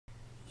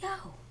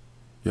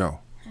Yo.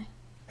 Hi.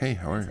 Hey,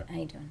 how are you? How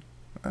you doing?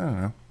 I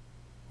don't know.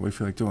 What do you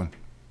feel like doing?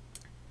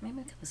 Maybe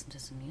we could listen to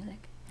some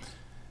music.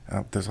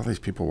 There's all these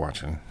people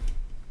watching.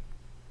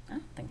 I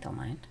don't think they'll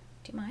mind.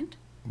 Do you mind?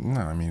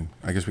 No, I mean,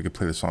 I guess we could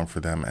play the song for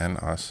them and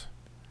us.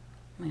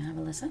 Will you have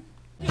a listen?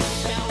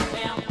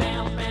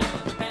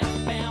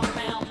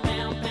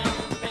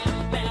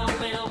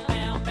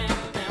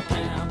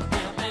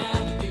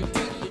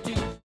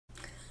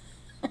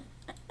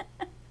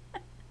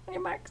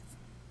 Your marks.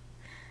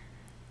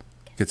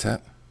 Get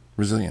set.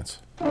 Resilience.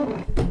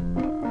 Oh.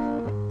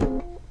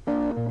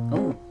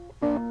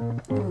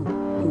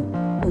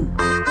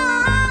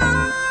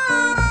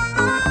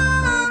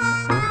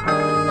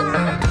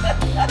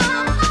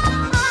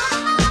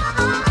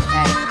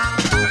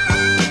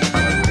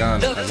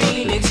 The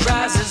phoenix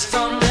rises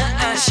from the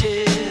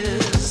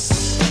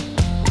ashes,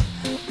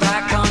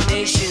 black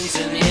carnations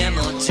and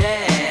immortals.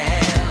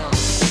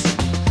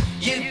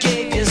 You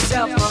gave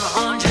yourself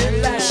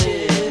 100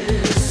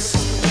 lashes.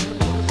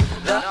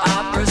 The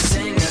opera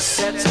singer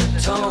sets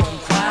a tone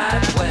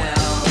quite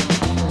well.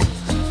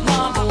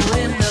 Marvel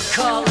in the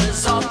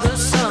colors of the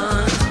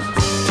sun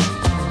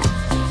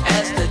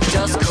as the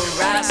dusk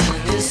horizon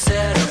is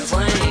set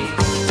aflame.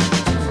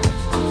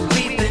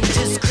 Weeping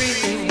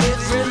discreetly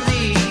with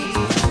relief.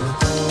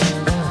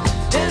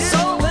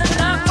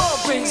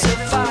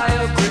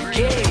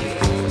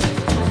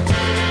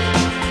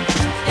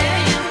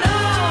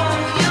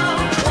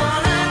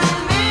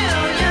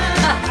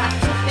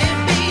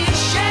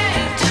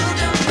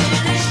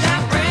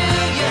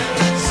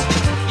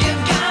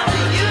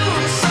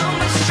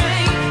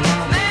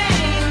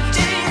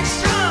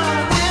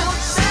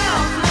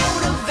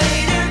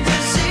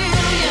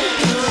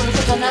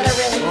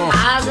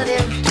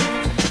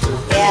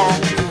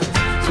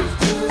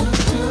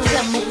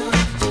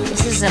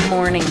 This is a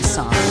morning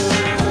song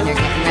when you're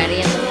getting ready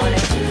in the morning.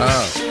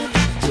 Oh.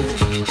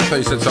 I thought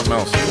you said something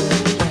else.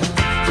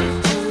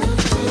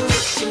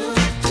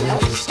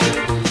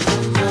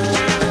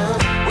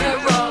 We're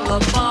all a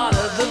part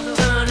of the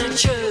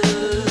furniture.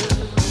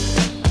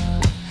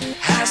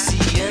 Happy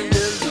and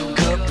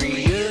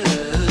lugubrious.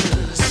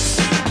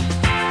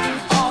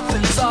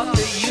 Orphans of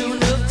the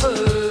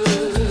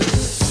universe.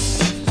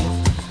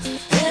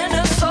 In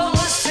a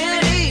solar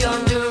city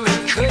under a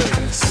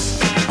curse.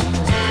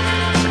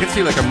 I can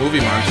see like a movie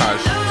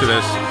montage to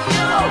this.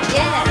 Oh,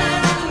 yeah.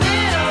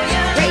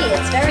 Great,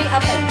 it's very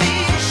upping.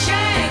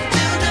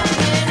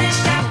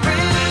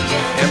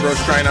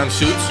 Ambrose trying on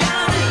suits.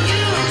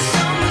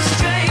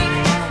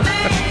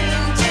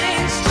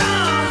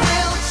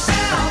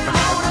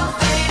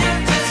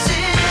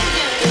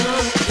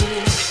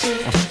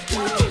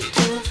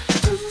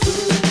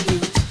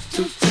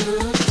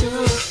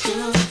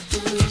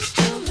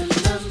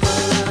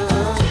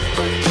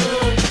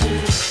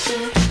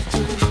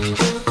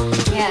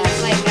 Yeah,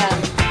 it's like,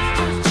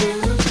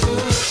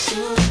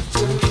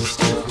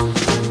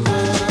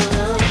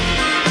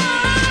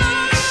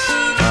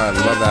 I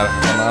love that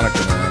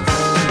harmonica, man.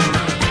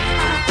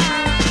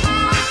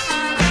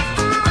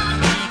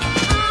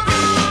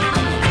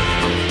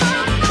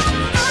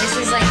 this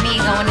is like me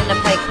going in to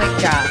play quick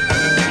draw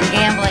and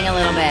gambling a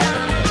little bit.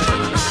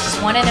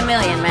 Just 1 in a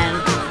million,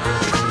 man.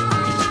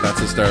 That's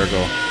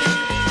hysterical.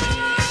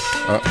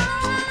 Oh,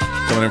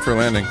 coming in for a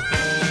landing.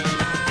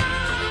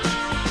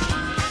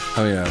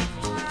 Oh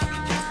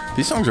yeah.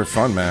 These songs are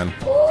fun, man.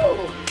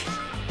 Ooh.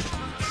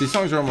 These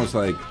songs are almost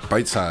like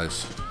bite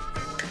size.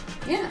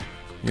 Yeah.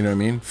 You know what I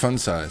mean? Fun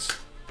size.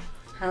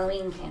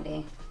 Halloween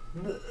candy.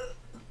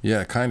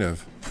 Yeah, kind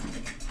of.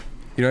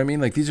 You know what I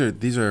mean? Like these are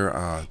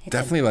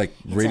definitely like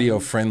radio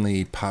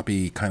friendly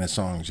poppy kind of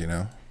songs, you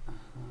know?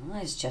 I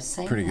was just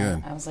saying Pretty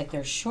that. good. I was like,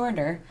 they're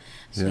shorter,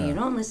 so Yeah. you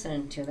don't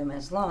listen to them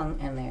as long,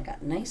 and they've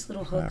got nice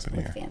little hooks happened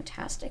with here?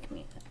 fantastic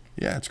music.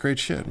 Yeah, it's great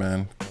shit,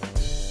 man.